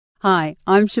Hi,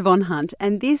 I'm Shevonne Hunt,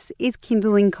 and this is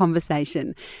Kindling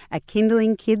Conversation, a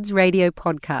Kindling Kids radio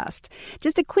podcast.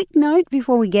 Just a quick note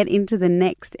before we get into the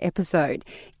next episode.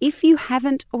 If you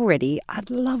haven't already,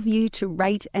 I'd love you to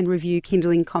rate and review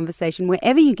Kindling Conversation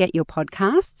wherever you get your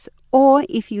podcasts, or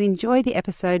if you enjoy the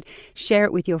episode, share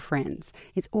it with your friends.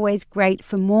 It's always great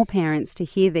for more parents to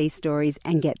hear these stories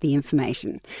and get the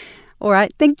information. All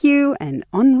right, thank you, and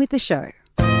on with the show.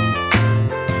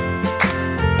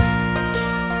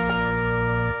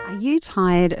 Are you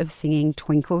tired of singing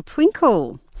Twinkle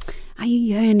Twinkle? Are you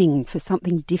yearning for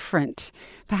something different?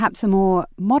 Perhaps a more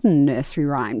modern nursery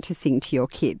rhyme to sing to your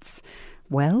kids?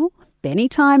 Well, Benny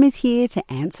Time is here to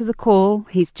answer the call.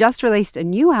 He's just released a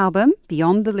new album,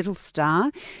 Beyond the Little Star.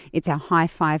 It's our High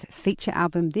Five feature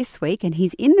album this week, and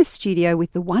he's in the studio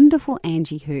with the wonderful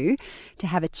Angie Who to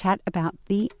have a chat about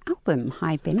the album.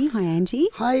 Hi, Benny. Hi, Angie.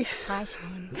 Hi. Hi,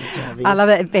 Shevonne. I love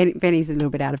it. Benny's a little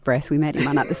bit out of breath. We met him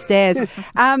run up the stairs.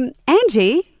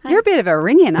 Angie, you're a bit of a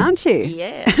ring-in, aren't you?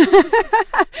 Yeah.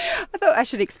 I thought I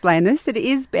should explain this. It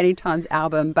is Benny Time's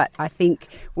album, but I think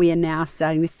we are now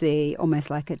starting to see almost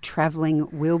like a travelling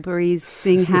Wilburys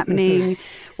thing happening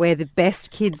where the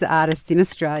best kids artists in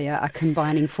Australia are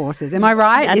combining forces. Am I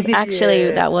right?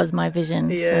 That was my vision.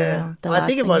 Yeah. For I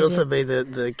think it might also be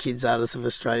the kids artists of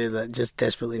Australia that just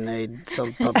desperately need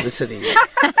some publicity.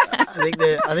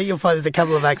 I think you'll find there's a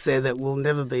couple of acts there that will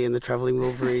never be in the Travelling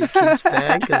Wilbury kids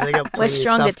band because they got plenty We're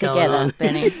stronger of stuff going on.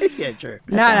 Benny. Yeah, true.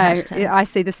 No, I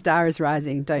see the star is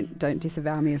rising. Don't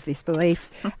disavow me of this belief.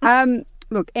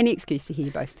 Look, any excuse to hear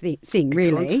you both sing,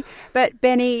 really. Excellent. But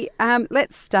Benny,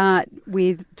 let's start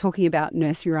with talking about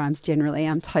nursery rhymes generally.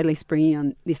 I'm totally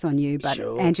springing this on you, but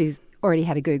Sure. Angie's already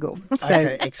had a Google, so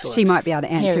Okay, excellent. she might be able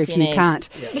to answer Here if if you you need. can't.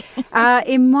 Yeah.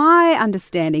 In my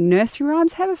understanding, nursery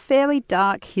rhymes have a fairly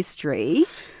dark history.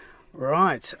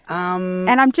 Right. And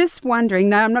I'm just wondering,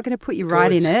 no, I'm not going to put you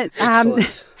right in it.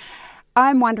 Excellent.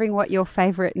 I'm wondering what your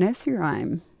favourite nursery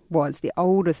rhyme was, the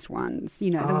oldest ones,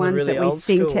 the ones really that we old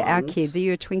sing school to our ones. kids. Are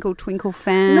you a Twinkle Twinkle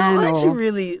fan? No, I actually or-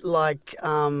 really like,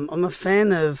 I'm a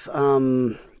fan of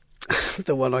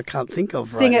the one I can't think of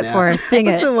Sing right it now. for us, sing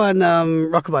What's it. the one,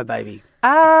 Rockabye Baby?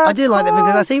 Oh, I do like that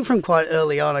because I think course. from quite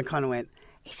early on I kind of went,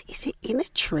 is it in a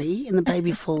tree and the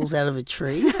baby falls out of a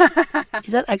tree?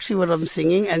 Is that actually what I'm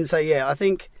singing? And so, I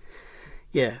think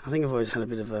I've always had a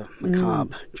bit of a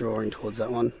macabre drawing towards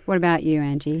that one. What about you,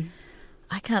 Angie?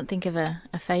 I can't think of a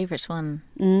favourite one.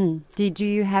 Do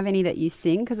you have any that you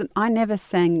sing? Because I never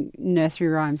sang nursery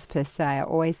rhymes per se. I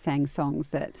always sang songs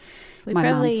that We my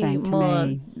mum probably sang to more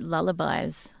me.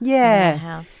 lullabies Yeah. in our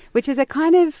house. Which is a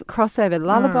kind of crossover.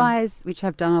 Lullabies, which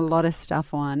I've done a lot of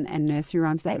stuff on, and nursery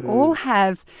rhymes, they all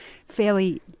have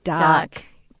fairly dark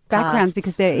backgrounds pasts.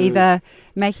 because they're either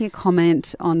making a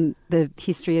comment on the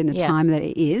history and the Yeah. time that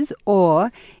it is,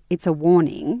 or it's a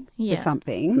warning Yeah. for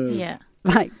something. Yeah.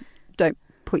 Like, don't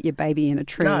put your baby in a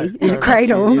tree, No, in a no,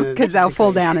 cradle, yeah, because they'll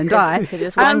fall down and die. Because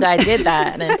this one guy did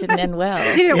that and it didn't end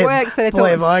well. Didn't work, so they Boy, thought.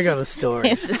 have I got a story.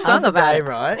 It's a song Other about day, it.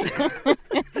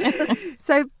 right?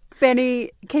 So,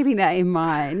 Benny, keeping that in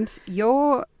mind,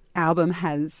 your album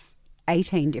has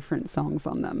 18 different songs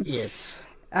on them. Yes.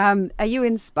 Are you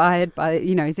inspired by,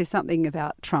 is there something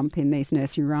about Trump in these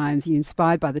nursery rhymes? Are you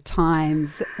inspired by the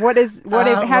times? How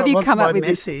have you what's come up my with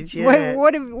message? this? Yeah.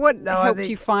 What No, I helped think-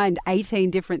 you find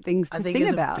 18 different things I to think sing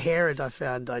as about? a parent, I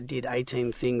found I did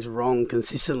 18 things wrong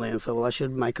consistently and thought, well, I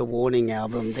should make a warning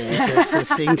album there to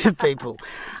sing to people.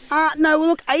 No, well,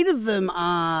 look, 8 of them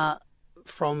are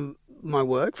from my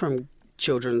work, from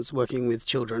working with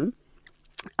children.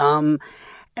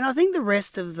 And I think the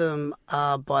rest of them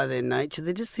are, by their nature,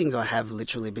 they're just things I have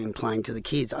literally been playing to the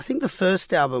kids. I think the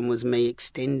first album was me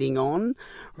extending on,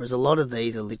 whereas a lot of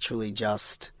these are literally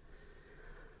just,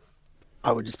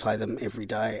 I would just play them every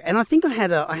day. And I think I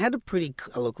had a pretty,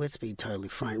 look, let's be totally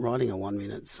frank, writing a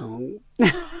 1-minute song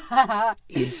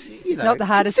is, not the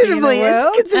hardest thing in the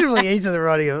world. It's considerably easier than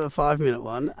writing a 5-minute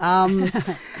one.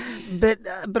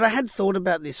 But I had thought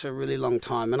about this for a really long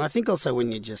time, and I think also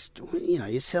when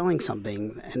you're selling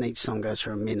something and each song goes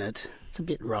for a minute, it's a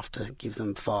bit rough to give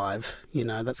them 5.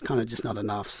 That's kind of just not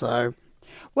enough. So,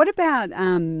 What about,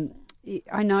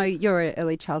 I know you're an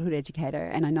early childhood educator,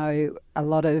 and I know a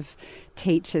lot of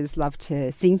teachers love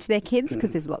to sing to their kids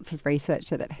because there's lots of research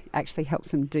that it actually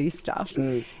helps them do stuff.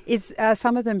 Is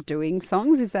some of them doing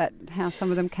songs? Is that how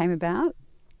some of them came about?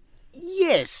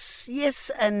 yes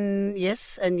and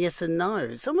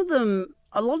no. Some of them,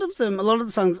 a lot of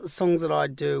the songs that I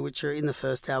do, which are in the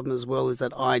first album as well, is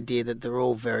that idea that they're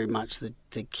all very much the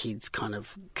kids kind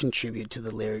of contribute to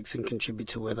the lyrics and contribute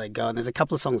to where they go. And there's a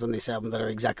couple of songs on this album that are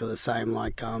exactly the same,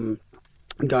 like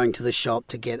going to the shop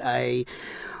to get a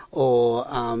or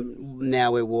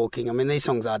Now We're Walking. I mean, these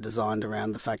songs are designed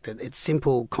around the fact that it's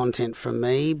simple content from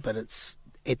me, but it's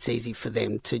easy for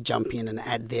them to jump in and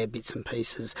add their bits and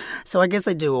pieces. So I guess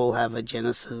they do all have a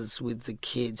genesis with the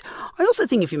kids. I also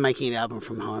think if you're making an album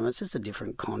from home, it's just a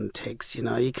different context. You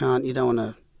don't want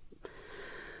to...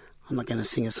 I'm not going to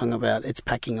sing a song about it's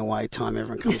packing away time.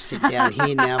 Everyone come sit down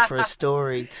here now for a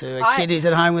story to a kid who's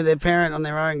at home with their parent on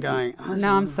their own going,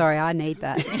 no, I'm sorry, I need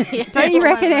that. Don't you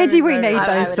reckon, Angie, we need those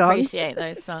I would songs? appreciate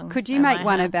those songs. Could you make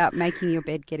one about making your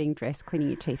bed, getting dressed, cleaning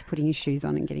your teeth, putting your shoes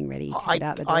on and getting ready to get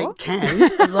out the door? I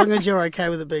can, as long as you're okay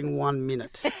with it being 1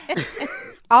 minute.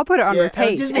 I'll put it on repeat.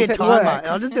 It'll just be if a it timer. works.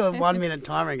 I'll just do a 1 minute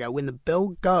timer and go, when the bell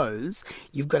goes,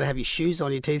 you've got to have your shoes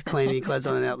on, your teeth clean, and your clothes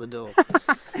on and out the door.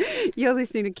 You're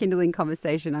listening to Kindling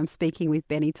Conversation. I'm speaking with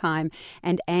Benny Time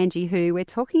and Angie Who. We're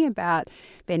talking about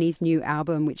Benny's new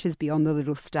album, which is Beyond the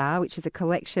Little Star, which is a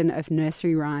collection of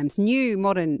nursery rhymes, new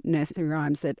modern nursery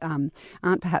rhymes that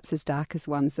aren't perhaps as dark as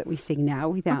ones that we sing now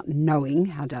without knowing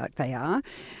how dark they are.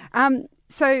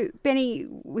 So, Benny,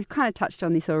 we've kind of touched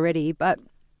on this already, but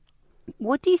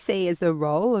what do you see as the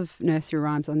role of nursery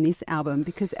rhymes on this album?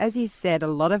 Because as you said, a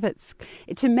lot of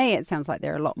to me, it sounds like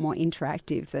they're a lot more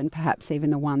interactive than perhaps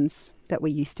even the ones that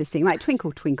we used to sing, like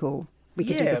Twinkle Twinkle. We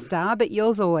could do the star, but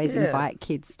yours always invite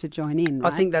kids to join in,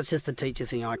 right? I think that's just the teacher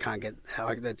thing. I can't get,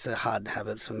 it's a hard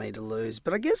habit for me to lose.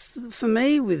 But I guess for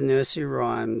me with nursery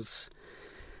rhymes,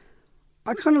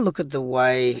 I kind of look at the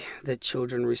way that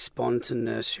children respond to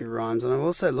nursery rhymes, and I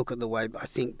also look at the way I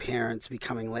think parents are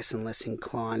becoming less and less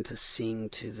inclined to sing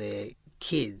to their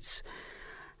kids.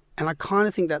 And I kind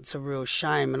of think that's a real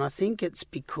shame, and I think it's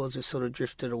because we've sort of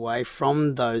drifted away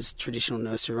from those traditional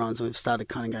nursery rhymes and we've started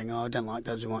kind of going, I don't like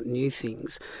those, we want new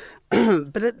things.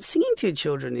 But singing to your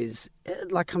children is,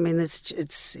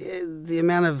 it's the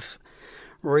amount of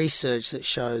research that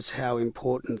shows how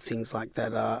important things like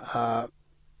that are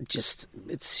just,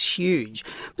 it's huge.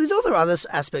 But there's other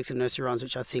aspects of nursery rhymes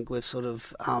which I think we've sort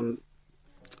of,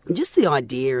 just the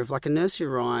idea of like a nursery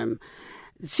rhyme,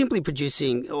 simply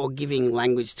producing or giving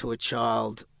language to a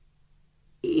child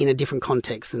in a different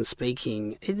context than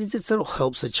speaking, it sort of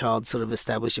helps a child sort of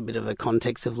establish a bit of a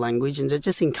context of language, and it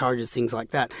just encourages things like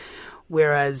that.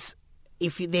 Whereas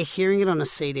if they're hearing it on a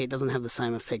CD, it doesn't have the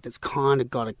same effect. It's kind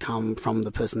of got to come from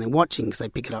the person they're watching because they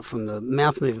pick it up from the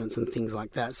mouth movements and things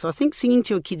like that. So I think singing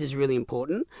to your kids is really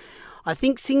important. I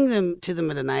think singing to them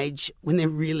at an age when they're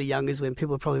really young is when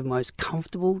people are probably most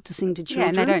comfortable to sing to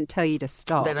children. Yeah, and they don't tell you to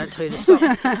stop. They don't tell you to stop.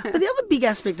 But the other big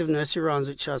aspect of nursery rhymes,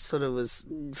 which I sort of was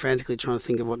frantically trying to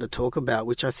think of what to talk about,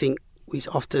 which I think we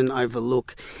often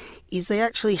overlook, is they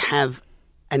actually have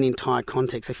an entire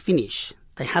context. They finish.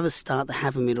 They have a start, they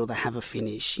have a middle, they have a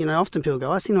finish. You know, often people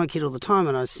go, I sing to my kid all the time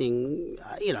and I sing,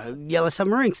 Yellow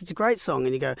Submarine 'cause it's a great song.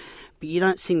 And you go, but you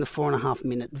don't sing the 4.5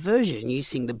 minute version. You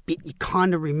sing the bit you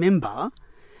kind of remember.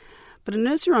 But a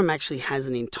nursery rhyme actually has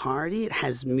an entirety. It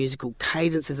has musical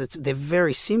cadences. They're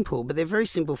very simple, but they're very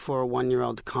simple for a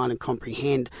 1-year-old to kind of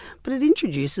comprehend. But it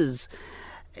introduces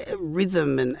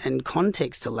rhythm and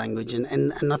context to language.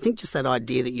 And I think just that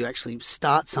idea that you actually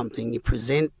start something, you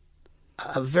present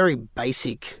a very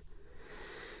basic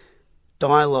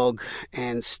dialogue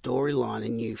and storyline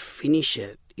and you finish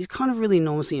it is kind of really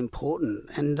enormously important.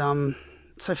 And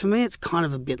so for me, it's kind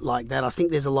of a bit like that. I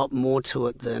think there's a lot more to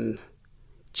it than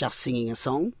just singing a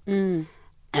song. And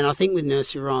I think with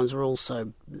nursery rhymes, we're also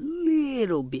a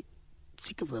little bit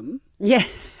sick of them. Yeah,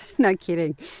 no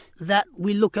kidding. That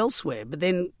we look elsewhere, but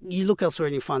then you look elsewhere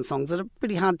and you find songs that are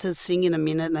pretty hard to sing in a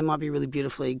minute and they might be really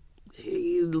beautifully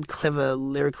clever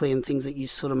lyrically and things that you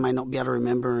sort of may not be able to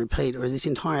remember and repeat. Whereas this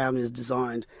entire album is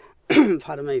designed,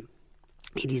 pardon me,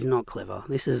 it is not clever.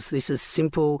 This is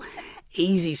simple,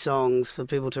 easy songs for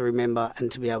people to remember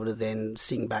and to be able to then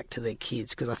sing back to their kids,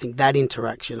 because I think that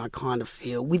interaction, I kind of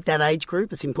feel with that age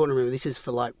group, it's important to remember this is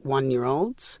for like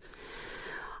 1-year-olds.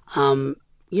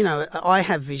 I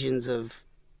have visions of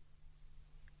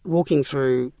walking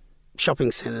through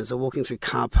shopping centres or walking through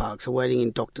car parks or waiting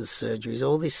in doctors' surgeries,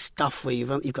 all this stuff where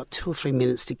you've got 2 or 3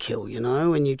 minutes to kill,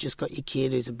 and you've just got your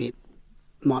kid who's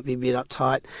might be a bit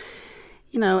uptight,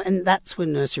 and that's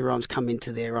when nursery rhymes come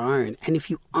into their own. And if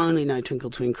you only know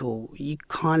Twinkle Twinkle, you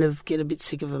kind of get a bit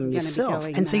sick of them yourself.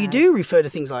 And so you do refer to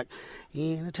things like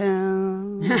in a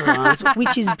town,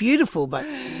 which is beautiful, but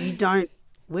you don't,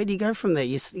 where do you go from there?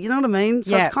 You know what I mean?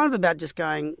 So it's kind of about just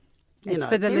going, It's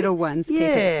for the little ones. Keep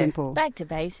it simple. Back to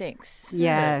basics.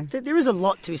 Yeah. There is a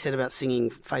lot to be said about singing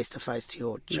face to face to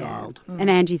your child. Yeah. And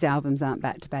Angie's albums aren't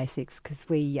back to basics because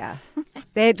they're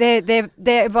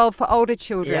evolved for older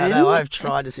children. Yeah, I know. I've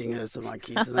tried to sing those to my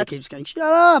kids and they keep just going, shut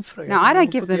up. No, I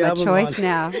don't give them a choice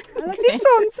now. This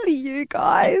song's for you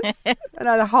guys. I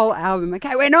know the whole album.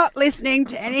 Okay, we're not listening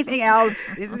to anything else.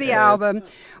 This is the album.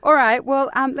 All right, well,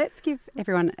 let's give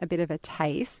everyone a bit of a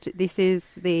taste. This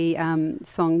is the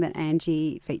song that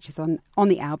Angie features on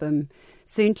the album,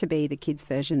 soon to be the kids'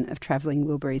 version of Travelling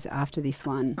Wilburys after this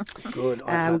one. Good.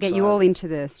 We'll get you all into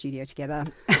the studio together.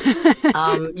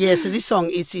 So this song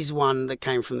is one that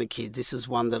came from the kids. This is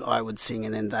one that I would sing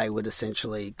and then they would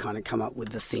essentially kind of come up with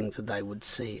the things that they would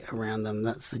see around them.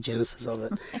 That's the genesis of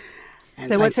it.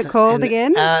 So what's it called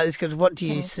again? It's called What Do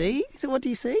You See? Is it What Do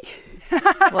You See?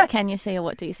 What can you see or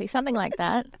what do you see? Something like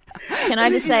that. Can I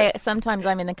just say, sometimes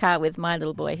I'm in the car with my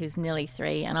little boy who's nearly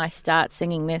 3 and I start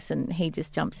singing this and he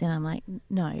just jumps in. I'm like,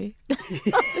 no.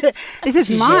 This is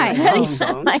my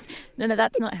song. Like, no,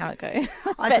 that's not how it goes.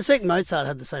 I suspect Mozart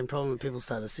had the same problem when people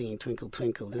started singing Twinkle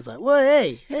Twinkle. He was like, well,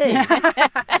 hey,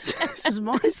 this is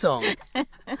my song.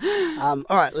 All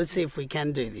right, let's see if we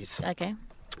can do this. Okay.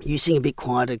 You sing a bit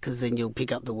quieter because then you'll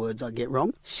pick up the words I get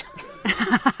wrong.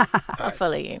 I'll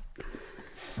follow you.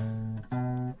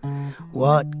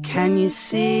 What can you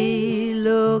see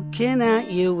looking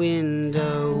at your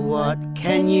window? What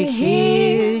can you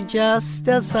hear just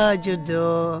outside your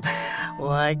door?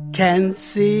 I can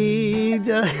see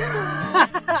Okay.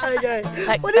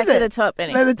 What is back it? to the top,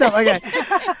 Benny. At the top, okay.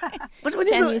 What is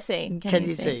Can it? you see? Can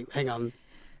you see? Hang on.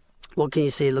 What can you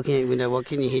see looking at your window? What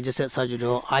can you hear just outside your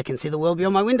door? I can see the world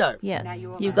beyond my window. Yes.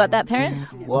 You've got that,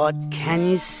 parents? What can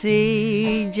you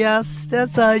see just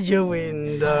outside your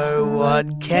window?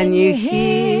 What can you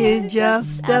hear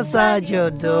just outside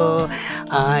your door?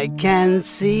 I can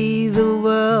see the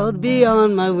world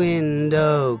beyond my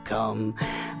window. Come,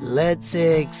 let's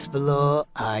explore.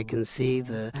 I can see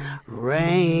the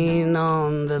rain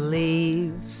on the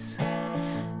leaves.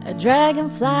 A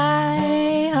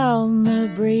dragonfly on the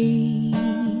breeze.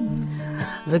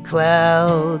 The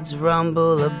clouds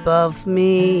rumble above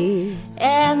me.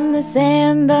 And the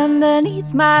sand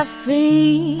underneath my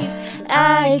feet.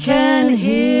 I can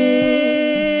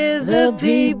hear the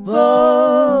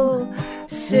people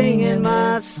singing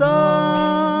my song.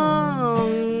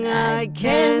 I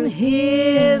can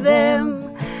hear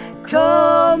them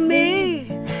call me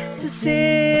to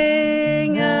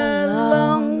sing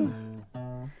along.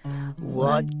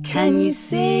 What can you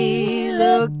see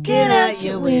looking at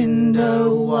your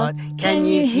window? What can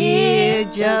you hear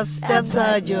just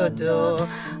outside your door?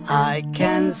 I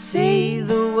can see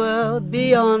the world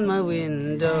beyond my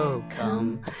window.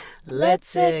 Come,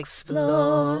 let's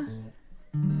explore.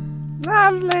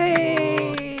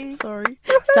 Lovely. Sorry.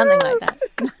 Something like that.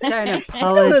 Don't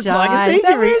apologise.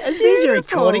 It's easy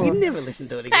recording. You never listen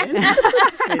to it again.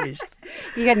 It's finished.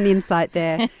 You got an insight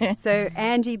there. So,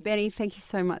 Angie, Benny, thank you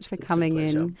so much for coming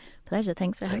in. Pleasure.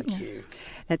 Thanks for having Thank you. us.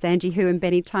 That's Angie Who and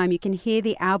Benny Time. You can hear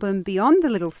the album Beyond the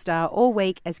Little Star all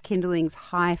week as Kindling's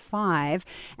High Five.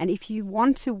 And if you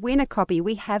want to win a copy,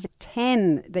 we have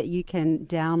 10 that you can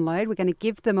download. We're going to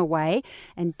give them away.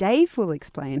 And Dave will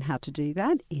explain how to do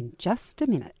that in just a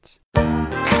minute.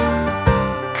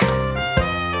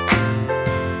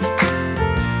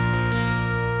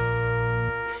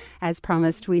 As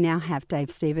promised, we now have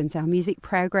Dave Stevens, our music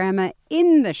programmer,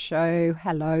 in the show.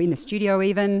 Hello, in the studio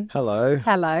even. Hello.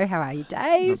 Hello, how are you,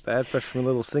 Dave? Not bad, fresh from a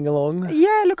little sing-along.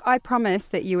 Yeah, look, I promised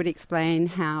that you would explain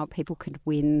how people could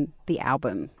win the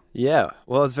album. Yeah,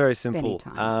 well, it's very simple.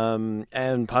 Anytime.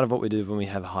 And part of what we do when we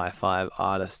have High Five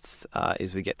artists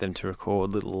is we get them to record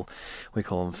little, we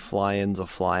call them fly-ins or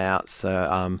fly-outs.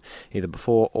 So either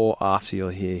before or after you'll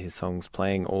hear his songs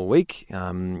playing all week.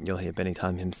 You'll hear Benny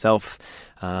Time himself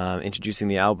introducing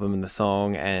the album and the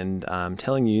song and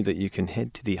telling you that you can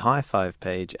head to the High Five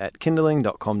page at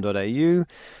kindling.com.au.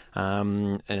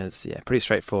 And it's pretty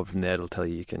straightforward from there. It'll tell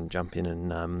you can jump in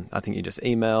and I think you just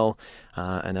email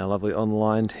and our lovely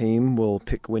online team will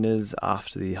pick winners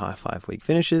after the High Five week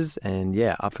finishes. And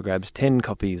up for grabs 10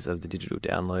 copies of the digital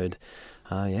download.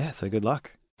 So good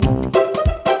luck.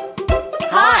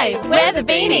 Hi, we're the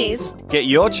Beanies. Get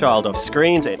your child off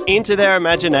screens and into their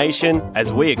imagination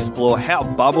as we explore how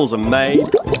bubbles are made.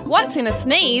 What's in a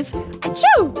sneeze?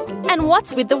 Achoo! And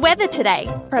what's with the weather today?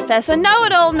 Professor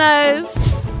Know-It-All knows.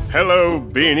 Hello,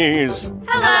 Beanies.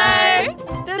 Hello!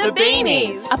 The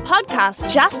Beanies, a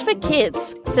podcast just for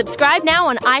kids. Subscribe now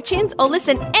on iTunes or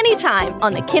listen anytime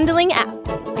on the Kindling app.